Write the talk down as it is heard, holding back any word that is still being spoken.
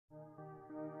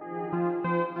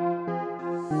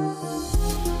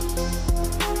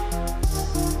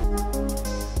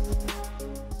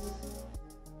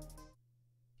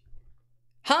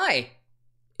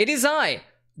It is I,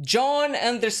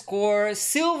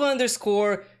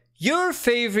 John_Silva_, your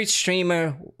favorite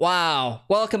streamer. Wow.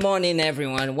 Welcome on in,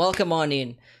 everyone. Welcome on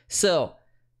in. So,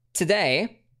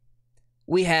 today,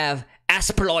 we have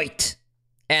Asploit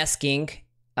asking,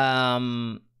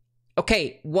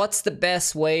 okay, what's the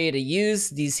best way to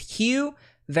use these hue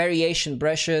variation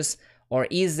brushes, or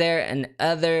is there an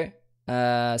other /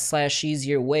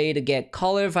 easier way to get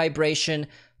color vibration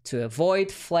to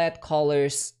avoid flat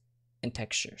colors and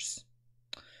textures?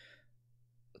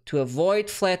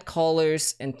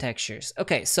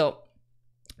 Okay, so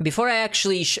before I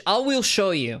actually I will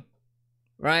show you,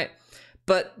 right?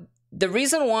 But the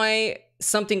reason why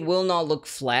something will not look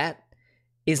flat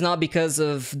is not because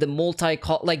of the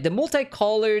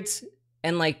multicolored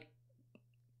and like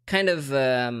kind of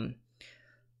I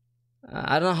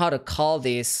don't know how to call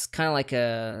this, kind of like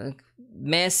a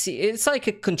messy, it's like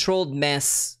a controlled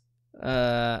mess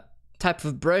type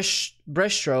of brush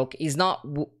stroke is not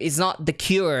the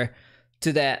cure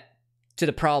to the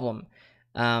problem.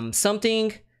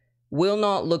 Something will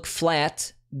not look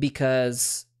flat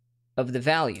because of the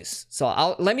values.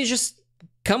 So let me just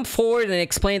come forward and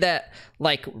explain that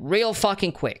like real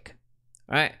fucking quick.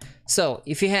 All right. So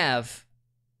if you have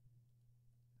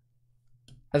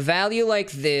a value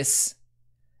like this,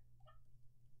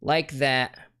 like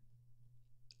that,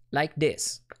 like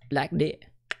this, like that,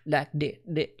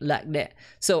 like that.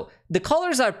 So the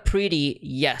colors are pretty,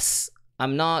 yes.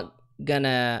 I'm not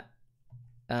gonna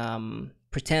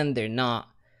pretend they're not.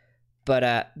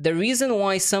 But the reason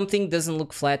why something doesn't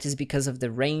look flat is because of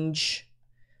the range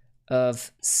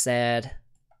of said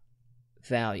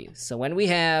value. So when we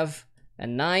have a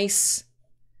nice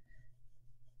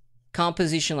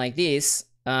composition like this,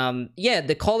 yeah,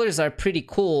 the colors are pretty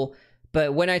cool,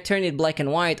 but when I turn it black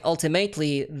and white,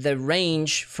 ultimately the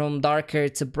range from darker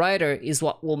to brighter is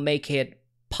what will make it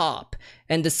pop.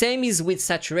 And the same is with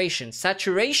saturation.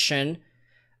 Saturation,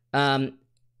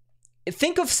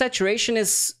 think of saturation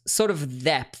as sort of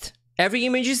depth. Every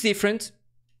image is different.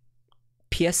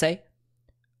 PSA.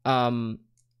 But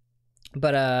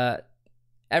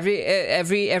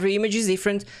every image is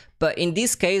different. But in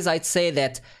this case, I'd say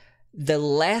that the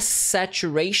less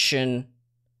saturation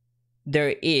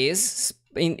there is,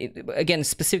 again,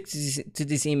 specific to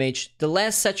this image, the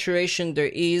less saturation there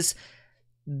is,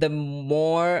 the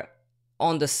more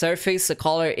on the surface the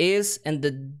color is, and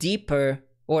the deeper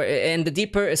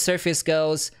a surface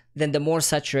goes, then the more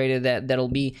saturated that'll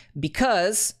be,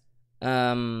 because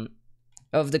of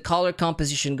the color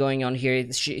composition going on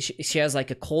here. She has like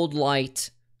a cold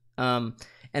light, and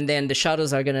then the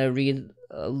shadows are gonna read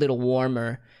a little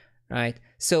warmer, right?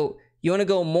 So you want to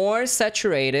go more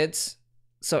saturated.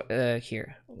 So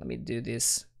here, let me do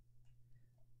this.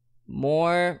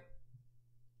 More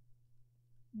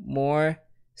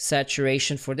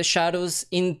saturation for the shadows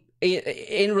in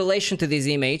relation to this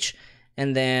image,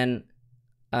 and then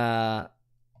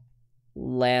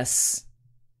less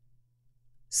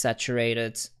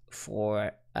saturated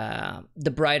for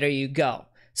the brighter you go.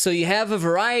 So you have a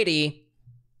variety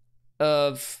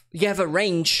of, you have a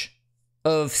range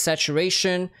of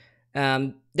saturation.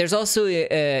 There's also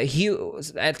a hue,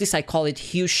 at least I call it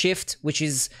hue shift, which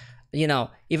is, you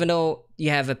know, even though you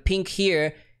have a pink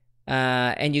here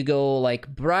and you go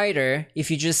like brighter,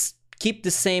 if you just keep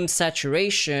the same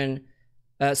saturation,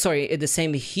 the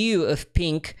same hue of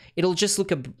pink, it'll just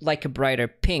look like a brighter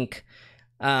pink.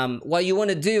 What you want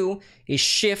to do is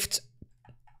shift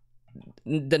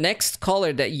the next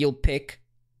color that you'll pick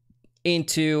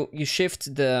into, you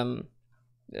shift the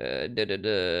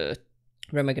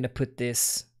where am I gonna put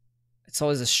this? It's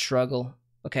always a struggle.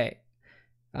 Okay,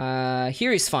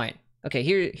 here is fine. Okay,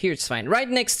 here it's fine. Right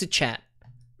next to chat.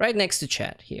 Right next to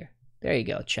chat here. There you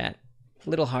go, chat. A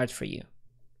little hard for you.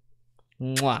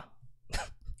 Mwah.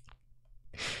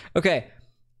 Okay.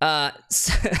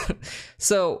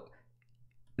 So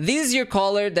this is your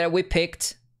color that we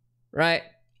picked, right?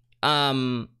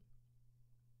 And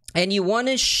you want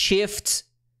to shift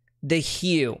the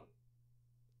hue,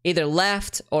 either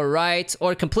left or right,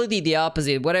 or completely the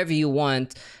opposite, whatever you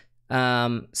want.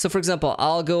 So for example,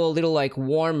 I'll go a little like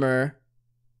warmer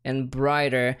and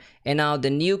brighter, and now the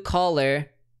new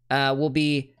color will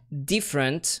be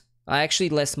different. Actually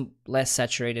less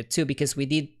saturated too, because we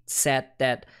did set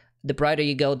that the brighter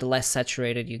you go, the less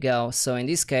saturated you go. So in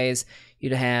this case,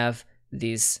 you'd have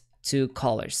these two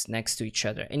colors next to each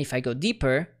other. And if I go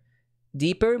deeper,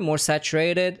 more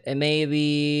saturated, and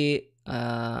maybe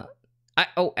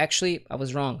actually I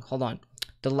was wrong. Hold on.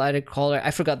 The lighter color,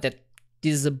 I forgot that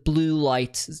this is a blue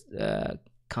light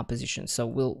composition. So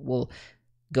we'll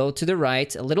go to the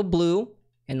right, a little blue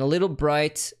and a little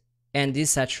bright and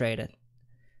desaturated.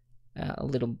 a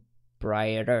little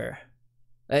brighter.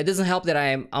 It doesn't help that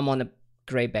I'm on a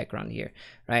gray background here,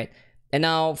 right? And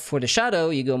now for the shadow,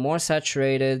 you go more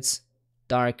saturated,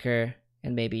 darker,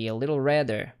 and maybe a little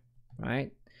redder,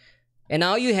 right? And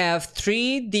now you have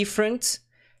 3 different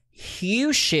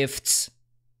hue shifts.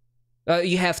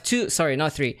 You have 2, sorry,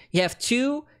 not 3. You have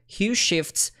 2 hue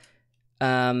shifts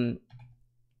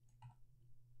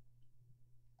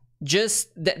just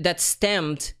that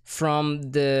stemmed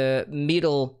from the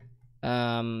middle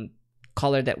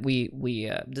color that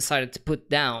we decided to put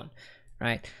down,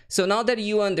 right? So now that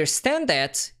you understand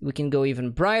that, we can go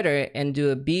even brighter and do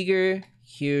a bigger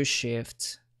hue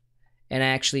shift and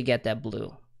actually get that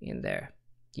blue in there,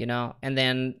 you know? And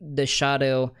then the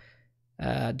shadow,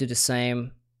 do the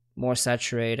same, more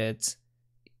saturated,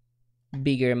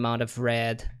 bigger amount of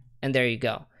red, and there you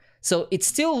go. So it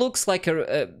still looks like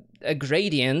a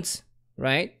gradient,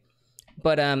 right?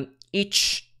 But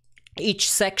each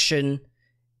section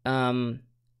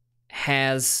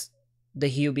has the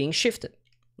hue being shifted,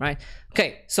 right?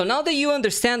 Okay, so now that you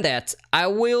understand that, I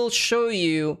will show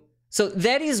you. So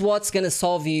that is what's gonna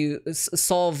solve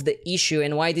the issue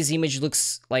and why this image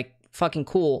looks like fucking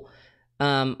cool.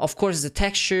 Of course, the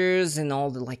textures and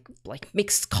all the like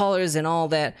mixed colors and all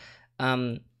that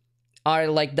are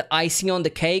like the icing on the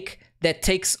cake that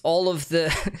takes all of the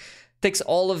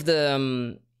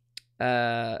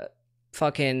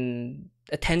fucking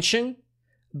attention,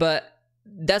 but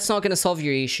that's not gonna solve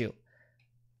your issue.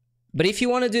 But if you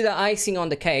want to do the icing on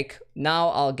the cake, now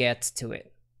I'll get to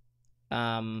it.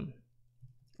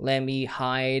 Let me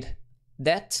hide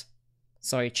that.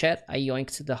 Sorry, chat, I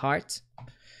yoinked the heart.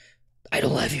 I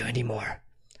don't love you anymore.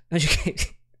 I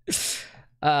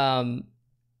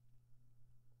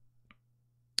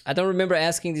don't remember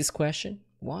asking this question.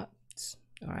 What?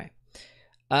 All right.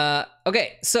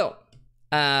 Okay, so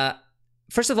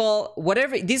first of all,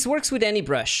 this works with any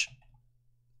brush.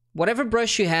 Whatever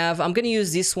brush you have, I'm gonna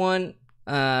use this one.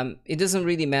 It doesn't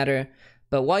really matter,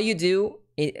 but what you do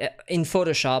in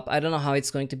Photoshop, I don't know how it's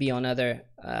going to be on other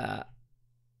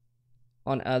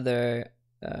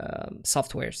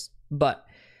softwares, but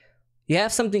you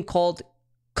have something called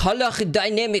color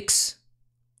dynamics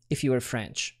if you are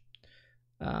French,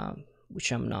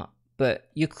 which I'm not. But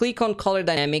you click on color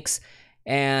dynamics,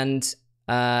 and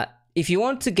if you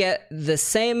want to get the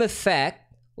same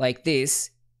effect like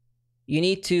this, you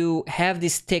need to have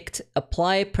this ticked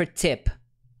apply per tip,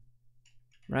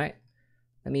 right?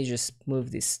 Let me just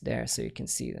move this there so you can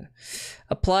see the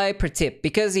apply per tip,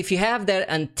 because if you have that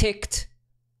unticked,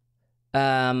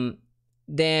 then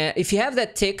if you have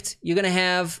that ticked, you're gonna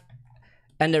have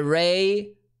an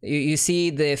array. You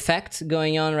see the effect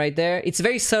going on right there. It's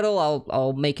very subtle.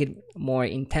 I'll make it more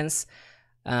intense.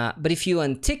 But if you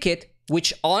untick it,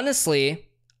 which honestly,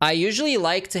 I usually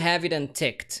like to have it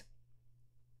unticked.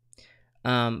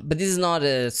 But this is not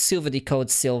a Silva Decodes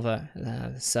Silva.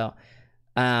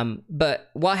 But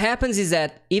what happens is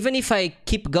that even if I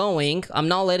keep going, I'm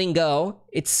not letting go.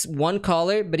 It's one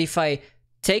color, but if I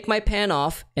take my pen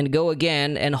off and go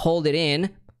again and hold it in,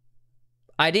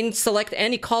 I didn't select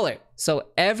any color. So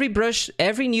every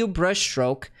new brush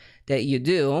stroke that you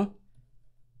do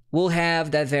will have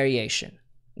that variation.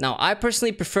 Now, I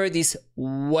personally prefer this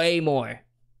way more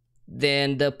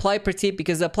than the apply per tip,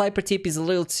 because the apply per tip is a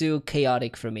little too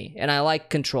chaotic for me, and I like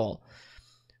control.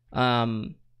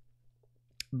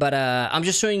 But I'm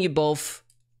just showing you both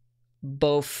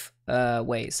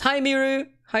ways. Hi Miru,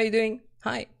 how you doing?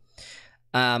 Hi.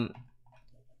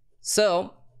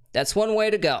 So that's one way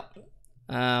to go.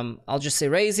 I'll just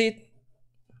erase it,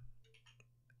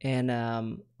 and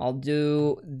I'll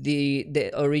do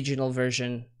the original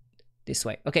version this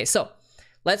way. Okay, so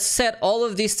let's set all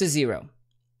of this to 0.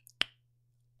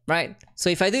 Right? So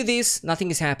if I do this,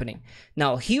 nothing is happening.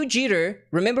 Now, hue jitter,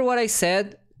 remember what I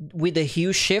said with the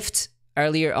hue shift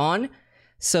earlier on?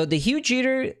 So the hue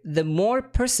jitter, the more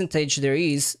percentage there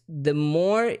is, the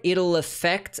more it'll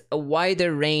affect a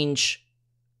wider range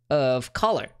of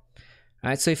color.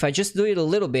 All right, so if I just do it a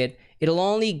little bit, it'll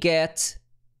only get,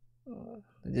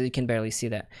 you can barely see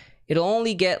that. It'll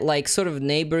only get like sort of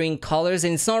neighboring colors,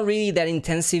 and it's not really that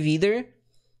intensive either.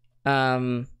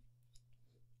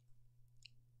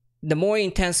 The more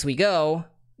intense we go,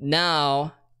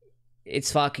 now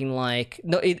it's fucking like,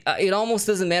 no, it almost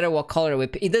doesn't matter what color we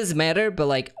pick. It does matter, but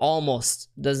like almost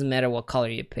doesn't matter what color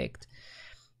you picked.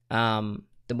 The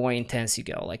more intense you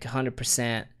go, like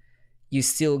 100%, you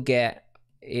still get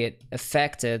it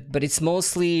affected, but it's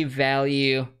mostly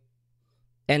value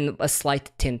and a slight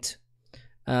tint.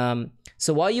 So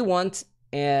what you want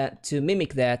to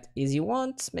mimic that is you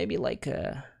want maybe like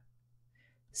a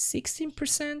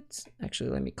 16%. Actually,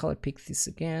 let me color pick this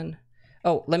again.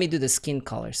 Oh, let me do the skin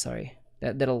color, sorry.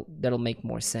 That'll make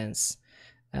more sense.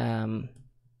 All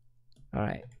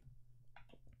right.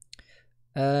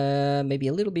 Maybe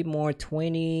a little bit more,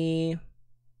 20.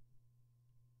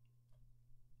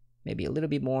 Maybe a little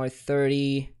bit more,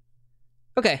 30.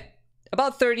 Okay,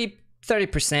 about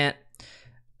 30%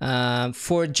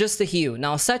 for just the hue.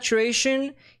 Now,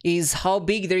 saturation is how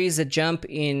big there is a jump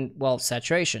in, well,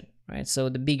 saturation, right? So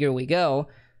the bigger we go,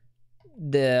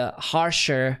 the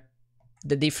harsher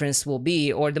the difference will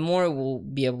be, or the more we'll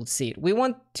be able to see it. We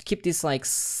want to keep this like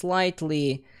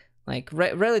slightly, like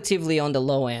relatively on the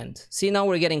low end. See, now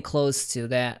we're getting close to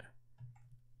that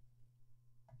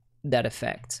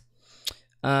effect.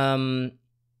 Now,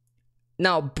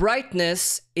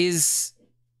 brightness is,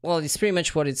 well, it's pretty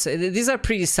much what it's. These are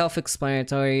pretty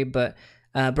self-explanatory, but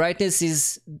brightness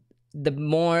is the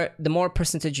more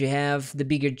percentage you have, the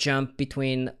bigger jump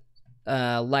between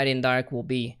light and dark will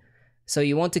be. So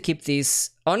you want to keep these.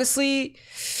 Honestly,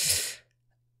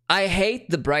 I hate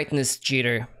the brightness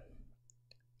jitter.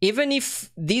 Even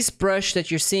if this brush that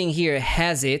you're seeing here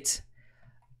has it,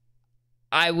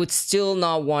 I would still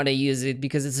not want to use it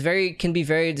because it's can be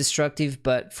very destructive.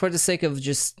 But for the sake of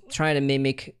just trying to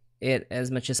mimic it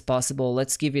as much as possible,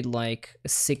 let's give it like a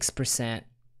 6%.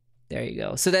 There you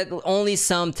go. So that only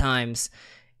sometimes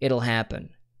it'll happen.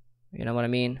 You know what I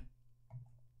mean?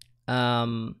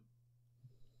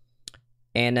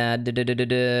 And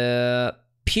the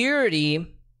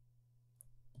purity,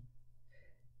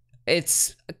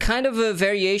 it's kind of a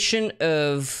variation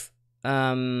of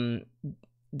the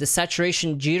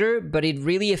saturation jitter, but it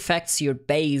really affects your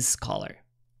base color,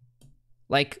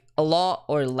 like a lot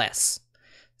or less.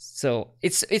 So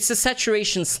it's a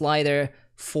saturation slider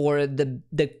for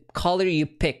the color you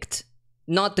picked,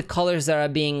 not the colors that are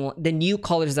being, the new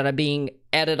colors that are being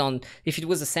added on. If it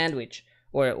was a sandwich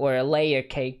or a layer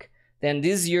cake, then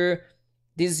this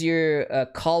is your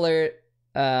color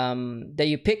that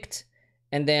you picked,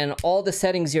 and then all the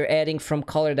settings you're adding from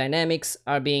color dynamics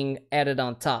are being added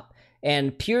on top.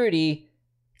 And purity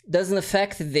doesn't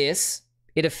affect this;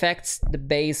 it affects the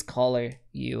base color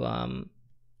you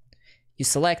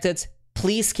selected.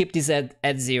 Please keep this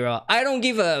at 0. I don't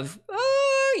give a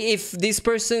if this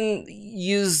person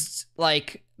used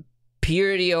like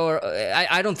purity, or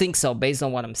I don't think so based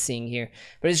on what I'm seeing here.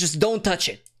 But it's just don't touch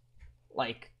it.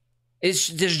 Like there's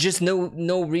just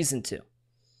no reason to.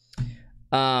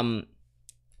 All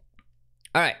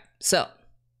right, so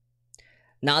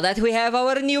now that we have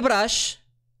our new brush,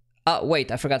 oh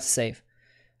wait, I forgot to save.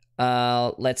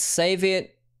 Let's save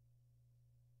it.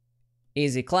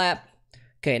 Easy clap.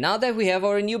 Okay, now that we have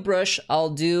our new brush, I'll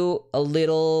do a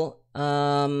little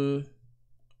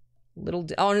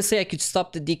honestly, I could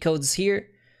stop the decodes here,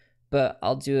 but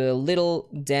I'll do a little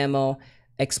demo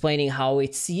explaining how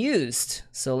it's used.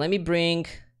 So let me bring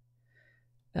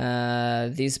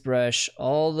this brush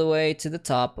all the way to the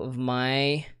top of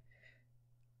my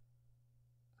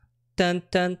dun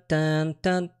dun dun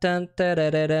dun dun dun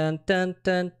dun dun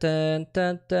dun dun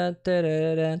dun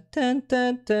dun dun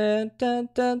dun dun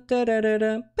dun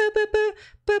dun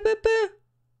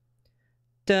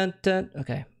dun dun.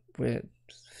 Okay,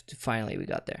 finally we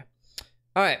got there.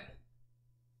 All right.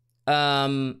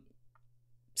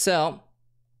 So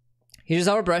here's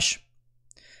our brush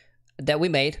that we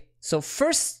made. So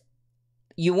first,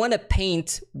 you want to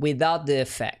paint without the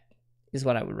effect, is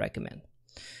what I would recommend.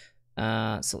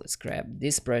 So let's grab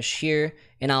this brush here,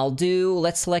 and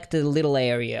let's select the little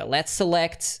area. Let's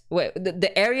select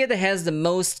the area that has the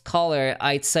most color,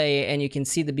 I'd say, and you can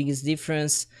see the biggest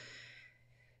difference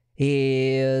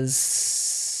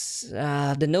is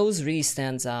the nose really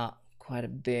stands out quite a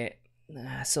bit.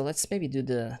 So let's maybe do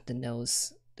the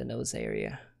nose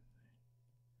area.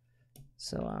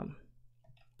 So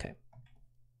okay,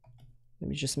 let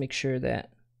me just make sure that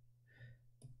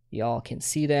y'all can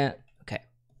see that. Okay,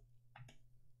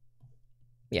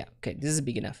 yeah, okay, this is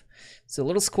big enough. So a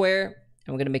little square,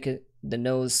 and we're gonna make the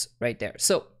nose right there.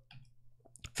 So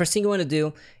first thing you want to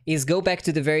do is go back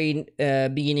to the very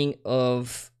beginning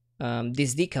of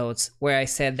these decodes, where I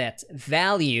said that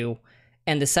value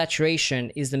and the saturation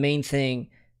is the main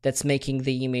thing that's making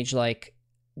the image like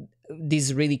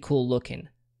this really cool looking.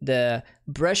 The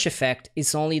brush effect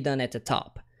is only done at the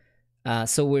top.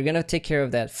 So we're gonna take care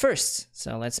of that first.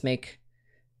 So let's make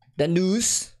the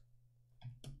nose.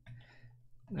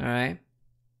 All right,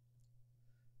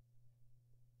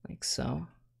 like so.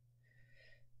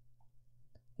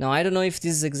 Now I don't know if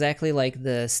this is exactly like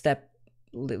the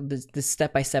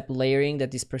step-by-step layering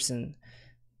that this person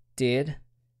did,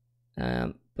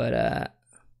 but I'm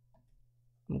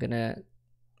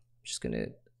just gonna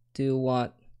do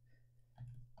what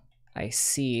I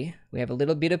see we have a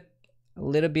little bit of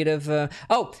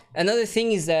oh, another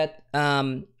thing is that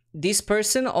this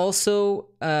person also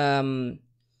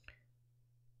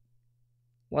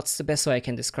what's the best way I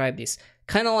can describe this?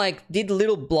 Kind of like did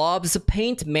little blobs of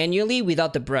paint manually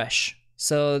without the brush.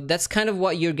 So that's kind of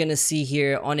what you're gonna see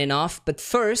here on and off. But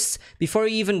first, before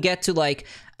you even get to like,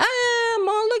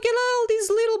 look at all these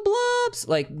little blobs,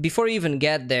 like before you even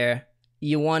get there,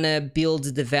 you wanna build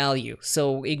the value.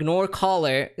 So ignore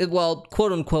color, well,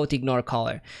 quote unquote ignore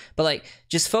color, but like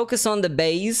just focus on the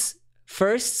base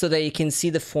first so that you can see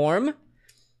the form,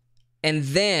 and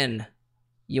then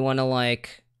you wanna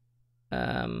like,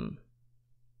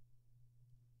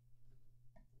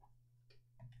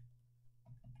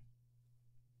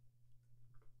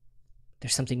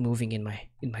 there's something moving in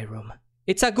my room.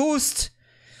 It's a ghost.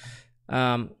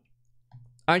 Aren't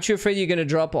you afraid you're gonna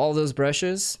drop all those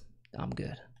brushes? I'm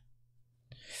good.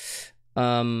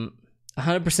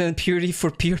 100% purity for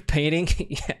pure painting.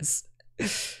 Yes.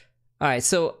 All right,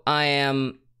 so I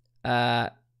am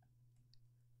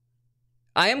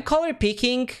color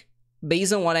picking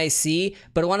based on what I see,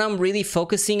 but what I'm really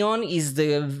focusing on is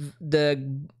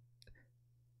the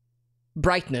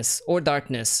brightness or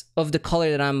darkness of the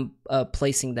color that I'm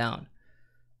placing down.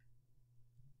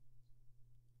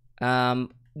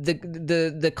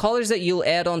 The colors that you'll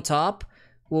add on top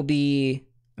will be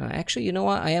actually, you know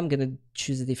what, I am gonna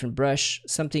choose a different brush.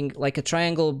 Something like a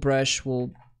triangle brush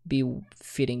will be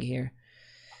fitting here.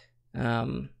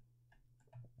 All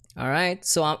right,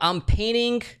 so I'm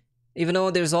painting. Even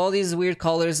though there's all these weird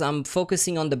colors, I'm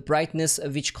focusing on the brightness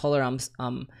of each color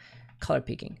I'm color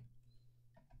picking.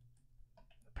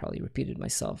 Probably repeated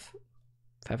myself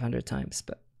 500 times,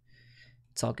 but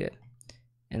it's all good.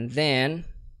 And then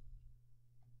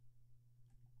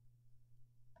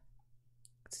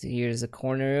so here's a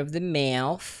corner of the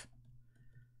mouth.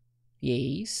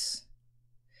 Yes.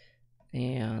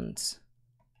 And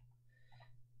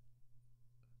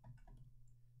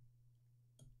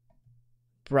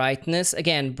brightness,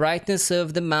 again, brightness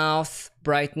of the mouth,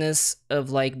 brightness of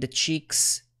like the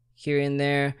cheeks here and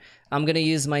there. I'm gonna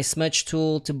use my smudge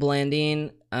tool to blend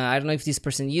in. I don't know if this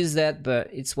person used that, but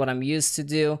it's what I'm used to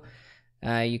do.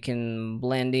 You can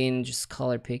blend in, just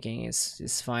color picking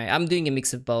is fine. I'm doing a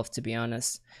mix of both, to be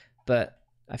honest, but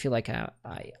I feel like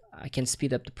I can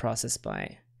speed up the process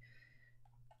by.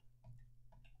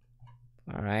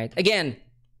 All right, again,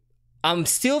 I'm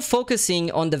still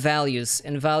focusing on the values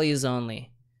and values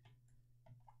only,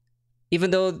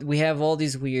 even though we have all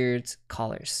these weird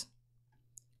colors.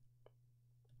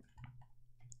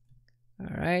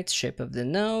 All right, shape of the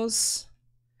nose,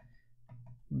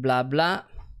 blah, blah.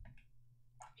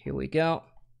 Here we go.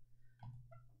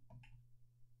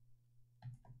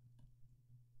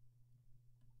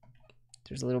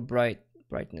 There's a little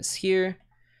brightness here.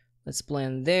 Let's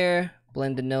blend there,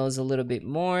 blend the nose a little bit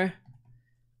more.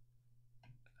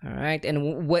 All right,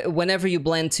 and whenever you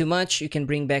blend too much, you can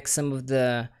bring back some of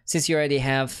the, since you already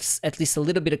have at least a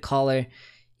little bit of color,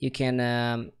 you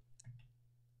can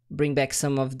bring back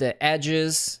some of the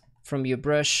edges from your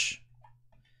brush.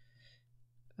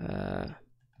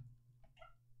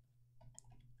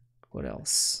 What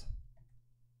else?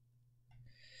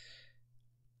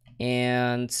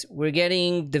 And we're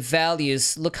getting the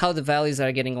values. Look how the values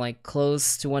are getting like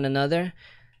close to one another.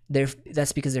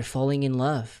 That's because they're falling in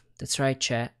love. That's right,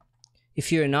 chat.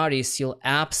 If you're an artist, you'll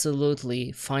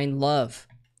absolutely find love.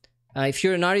 If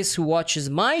you're an artist who watches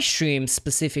my stream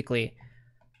specifically,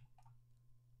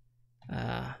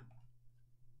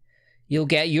 you'll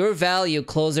get your value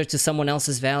closer to someone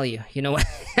else's value. You know what?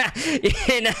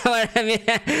 You know what I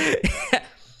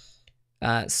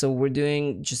mean? So we're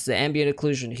doing just the ambient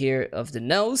occlusion here of the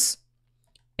nose,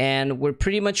 and we're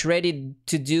pretty much ready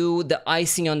to do the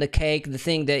icing on the cake, the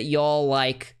thing that y'all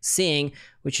like seeing,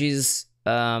 which is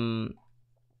the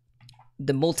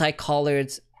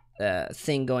multicolored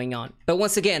thing going on. But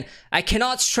once again, I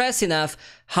cannot stress enough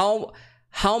how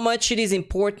much it is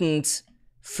important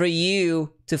for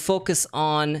you to focus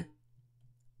on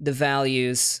the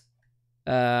values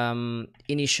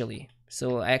initially.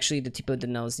 So actually the tip of the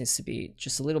nose needs to be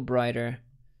just a little brighter.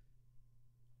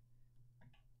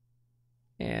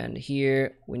 And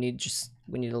here we need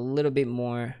a little bit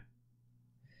more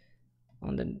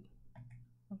on the,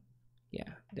 yeah,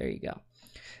 there you go.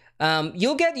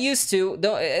 You'll get used to,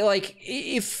 like,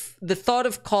 if the thought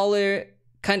of color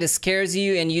kind of scares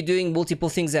you and you're doing multiple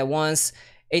things at once,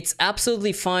 it's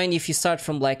absolutely fine if you start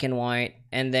from black and white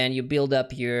and then you build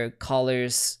up your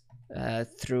colors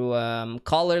through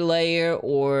color layer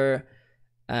or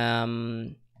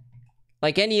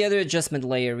like any other adjustment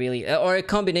layer, really, or a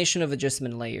combination of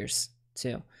adjustment layers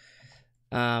too.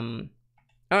 All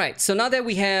right, so now that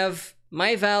we have,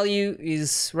 my value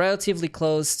is relatively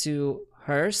close to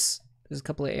hers. There's a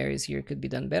couple of areas here could be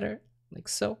done better, like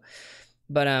so.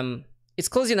 But it's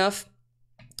close enough.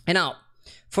 And now,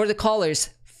 for the colors,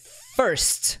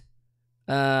 first,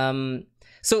 so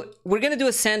we're gonna do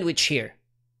a sandwich here.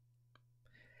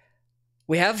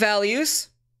 We have values.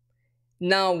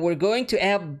 Now we're going to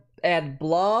add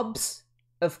blobs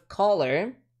of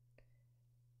color.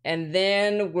 And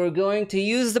then we're going to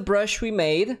use the brush we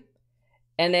made.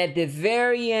 And at the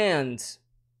very end,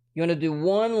 you want to do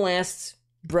one last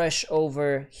brush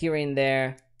over here and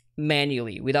there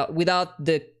manually, without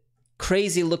the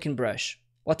crazy looking brush.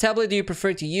 What tablet do you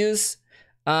prefer to use?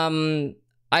 I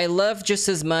love just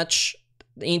as much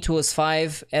Intuos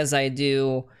 5 as I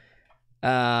do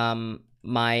my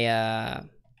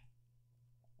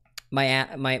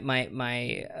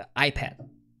iPad,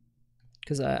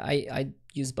 because I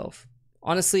use both.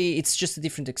 Honestly, it's just a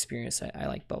different experience. I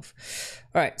like both.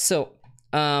 All right, so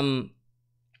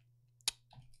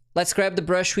let's grab the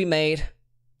brush we made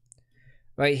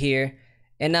right here.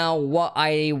 And now what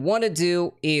I want to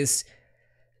do is,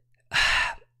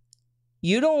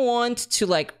 you don't want to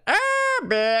like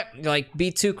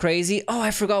be too crazy. Oh,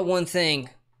 I forgot one thing.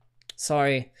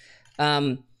 Sorry.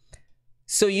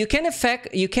 So you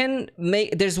can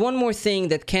make, there's one more thing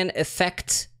that can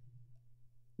affect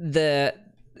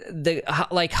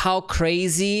how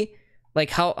crazy,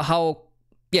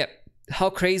 how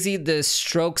crazy the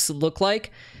strokes look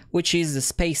like, which is the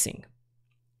spacing.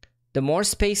 The more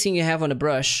spacing you have on a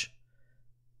brush,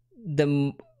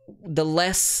 the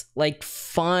less like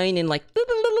fine and like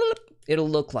it'll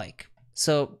look like.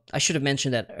 So I should have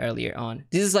mentioned that earlier on.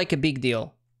 This is like a big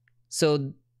deal.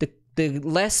 So the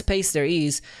less space there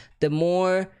is, the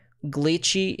more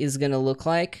glitchy is gonna look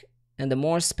like, and the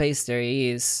more space there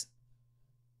is,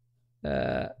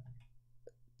 you're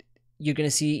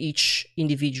gonna see each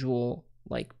individual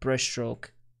like brush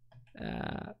stroke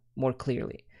more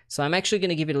clearly. So I'm actually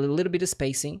gonna give it a little bit of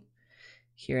spacing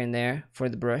here and there for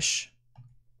the brush.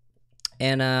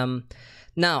 And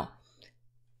now,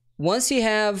 once you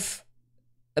have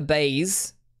a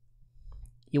base,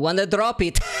 you want to drop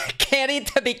it, get it,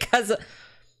 because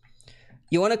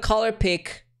you want to color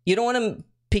pick. You don't want to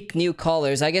pick new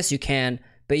colors. I guess you can,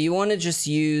 but you want to just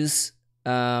use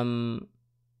the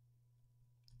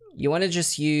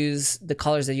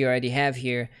colors that you already have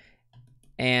here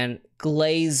and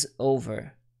glaze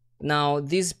over. Now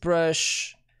this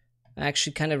brush, I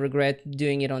actually kind of regret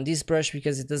doing it on this brush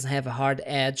because it doesn't have a hard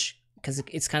edge, because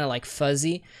it's kind of like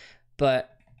fuzzy,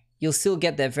 but you'll still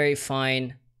get that very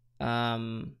fine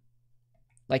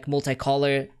like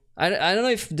multicolor. I don't know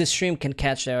if the stream can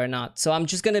catch that or not, so I'm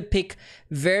just gonna pick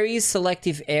very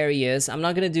selective areas. I'm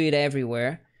not gonna do it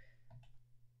everywhere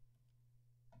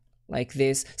like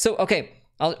this. So okay,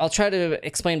 I'll try to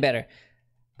explain better.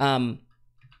 And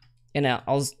now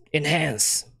I'll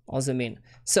enhance also mean.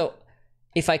 So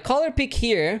if I color pick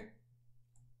here,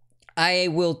 I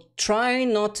will try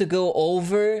not to go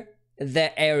over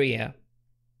that area.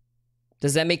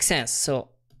 Does that make sense? So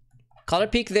color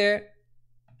pick there,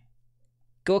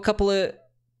 go a couple of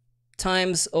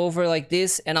times over like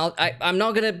this, and I'm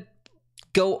not gonna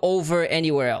go over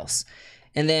anywhere else.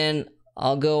 And then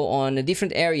I'll go on a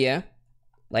different area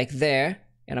like there,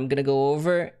 and I'm gonna go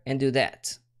over and do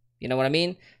that. You know what I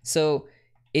mean? So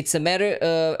it's a matter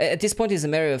of, at this point it's a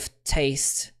matter of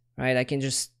taste, right? I can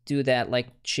just do that like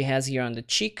she has here on the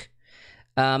cheek.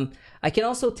 I can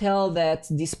also tell that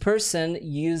this person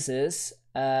uses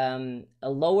a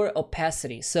lower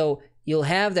opacity. So you'll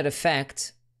have that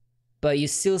effect, but you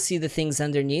still see the things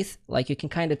underneath. Like you can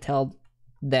kind of tell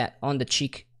that on the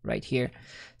cheek right here.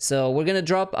 So we're gonna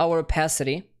drop our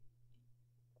opacity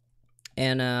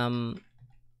and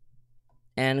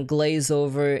glaze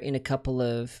over in a couple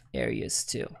of areas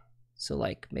too. So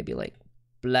like maybe like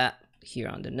blah here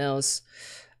on the nose.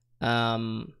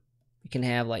 You can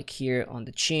have like here on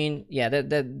the chin. Yeah,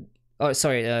 oh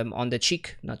sorry, on the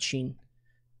cheek, not chin.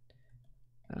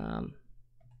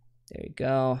 There you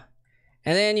go.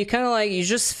 And then you kind of like, you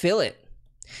just feel it.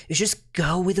 You just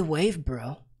go with the wave,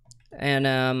 bro.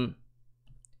 And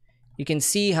you can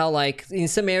see how like in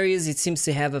some areas it seems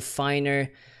to have a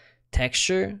finer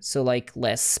texture, so like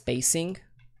less spacing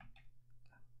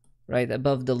right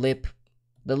above the lip.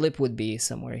 The lip would be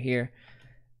somewhere here.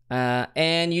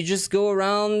 And you just go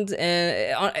around,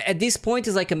 and at this point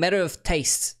it's like a matter of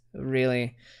taste,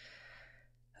 really.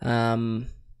 I'm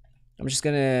just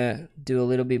gonna do a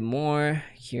little bit more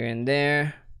here and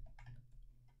there.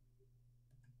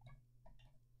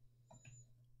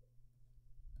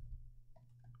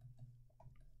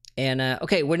 And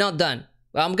okay, we're not done.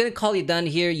 Well, I'm gonna call it done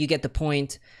here. You get the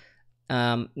point.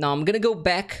 Now I'm gonna go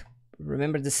back.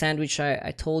 Remember the sandwich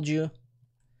I told you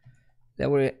that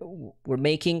we're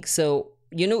making. So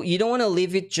you know, you don't want to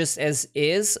leave it just as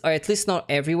is, or at least not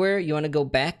everywhere. You want to go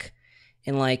back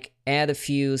and like add a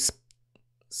few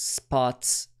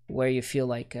spots where you feel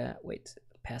like wait,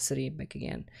 opacity back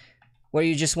again, where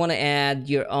you just want to add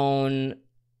your own.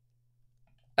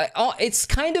 It's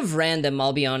kind of random,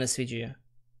 I'll be honest with you.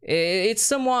 It's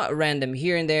somewhat random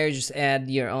here and there. Just add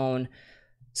your own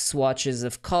swatches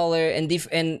of color, and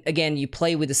again, you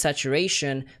play with the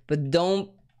saturation, but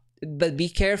be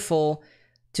careful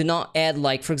to not add,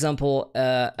 like, for example,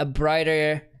 a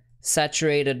brighter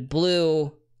saturated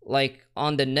blue like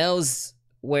on the nose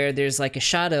where there's like a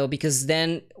shadow, because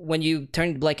then when you turn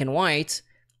it black and white,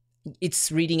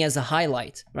 it's reading as a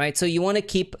highlight, right? So you want to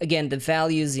keep, again, the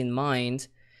values in mind.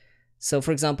 So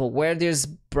for example, where there's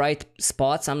bright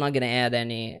spots, I'm not going to add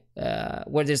any,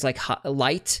 where there's like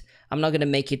light, I'm not going to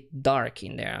make it dark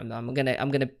in there. I'm going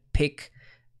to pick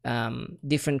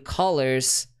different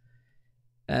colors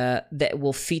that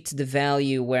will fit the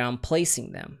value where I'm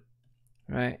placing them,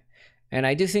 right? And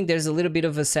I do think there's a little bit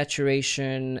of a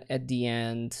saturation at the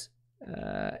end,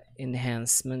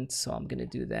 enhancement, so I'm gonna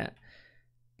do that.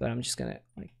 But I'm just gonna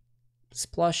like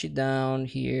splosh it down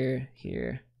here.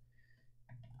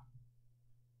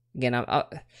 Again,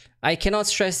 I cannot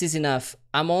stress this enough.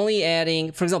 I'm only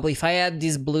adding, for example, if I add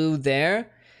this blue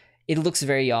there, it looks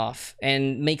very off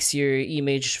and makes your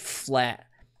image flat.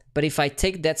 But if I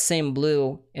take that same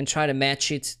blue and try to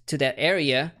match it to that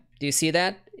area, do you see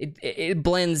that? It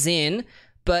blends in,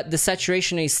 but the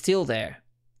saturation is still there.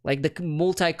 Like the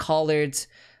multicolored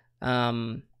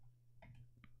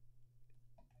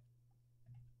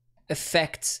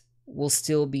effect will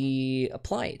still be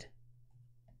applied.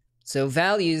 So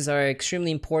values are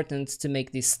extremely important to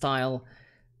make this style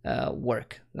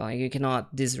work. Like, you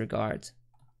cannot disregard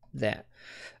that.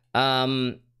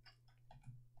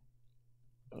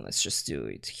 Let's just do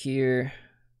it here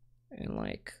and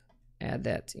like add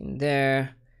that in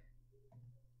there.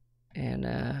 And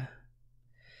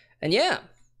yeah,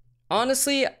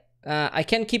 honestly, I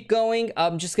can keep going.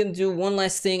 I'm just gonna do one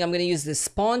last thing. I'm gonna use the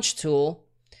sponge tool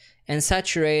and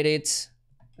saturate it.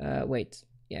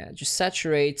 Just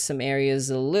saturate some areas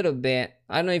a little bit.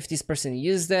 I don't know if this person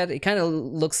used that. It kind of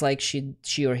looks like she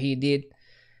or he did.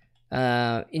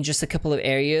 In just a couple of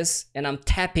areas, and I'm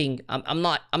tapping. I'm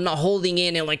not holding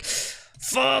in and like,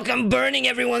 fuck, I'm burning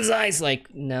everyone's eyes.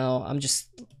 Like, no, I'm just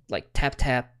like tap,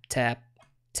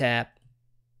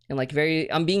 and like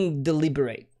I'm being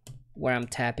deliberate where I'm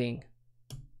tapping,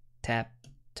 tap.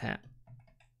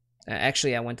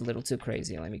 Actually, I went a little too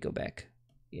crazy. Let me go back.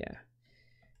 Yeah,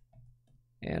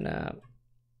 and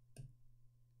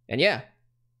yeah.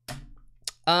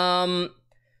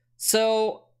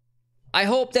 So I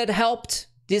hope that helped.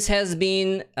 This has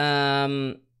been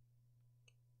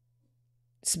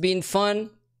it's been fun.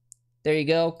 There you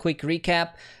go, quick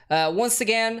recap. Once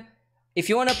again, if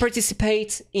you want to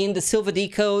participate in the Silva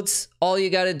Decodes, all you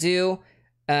gotta do,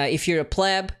 if you're a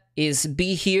pleb, is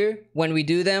be here when we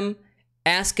do them.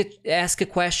 Ask a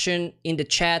question in the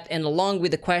chat, and along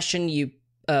with the question, you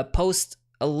post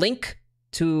a link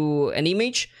to an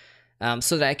image,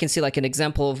 so that I can see like an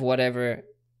example of whatever.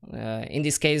 In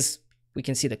this case, we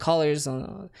can see the colors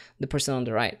on the person on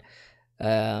the right,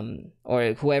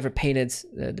 or whoever painted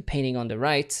the painting on the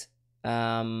right,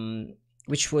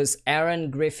 which was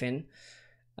Aaron Griffin.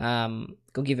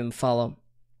 Go give him a follow.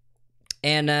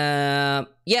 And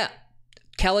yeah,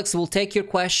 Calix will take your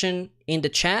question in the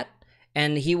chat,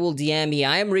 and he will DM me.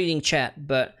 I am reading chat,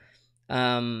 but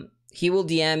he will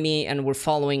DM me, and we're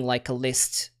following like a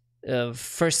list of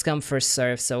first come, first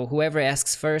serve. So whoever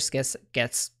asks first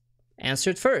gets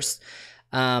answered first.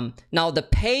 Now the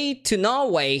pay to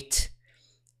not wait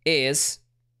is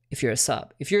if you're a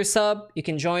sub. If you're a sub, you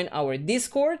can join our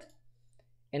Discord.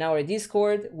 In our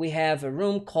Discord, we have a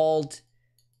room called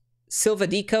Silva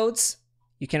Decodes.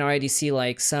 You can already see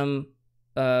like some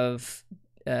of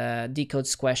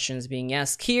Decodes questions being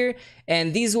asked here,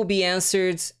 and these will be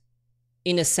answered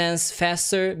in a sense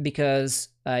faster because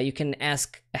you can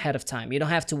ask ahead of time. You don't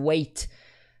have to wait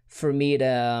for me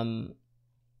to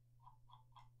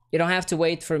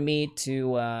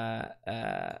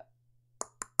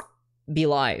be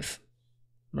live,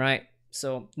 right?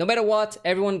 So no matter what,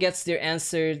 everyone gets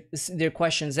their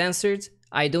questions answered.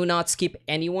 I do not skip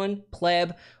anyone,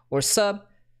 pleb or sub,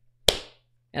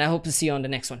 and I hope to see you on the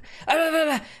next one. All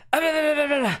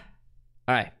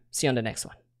right, see you on the next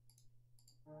one.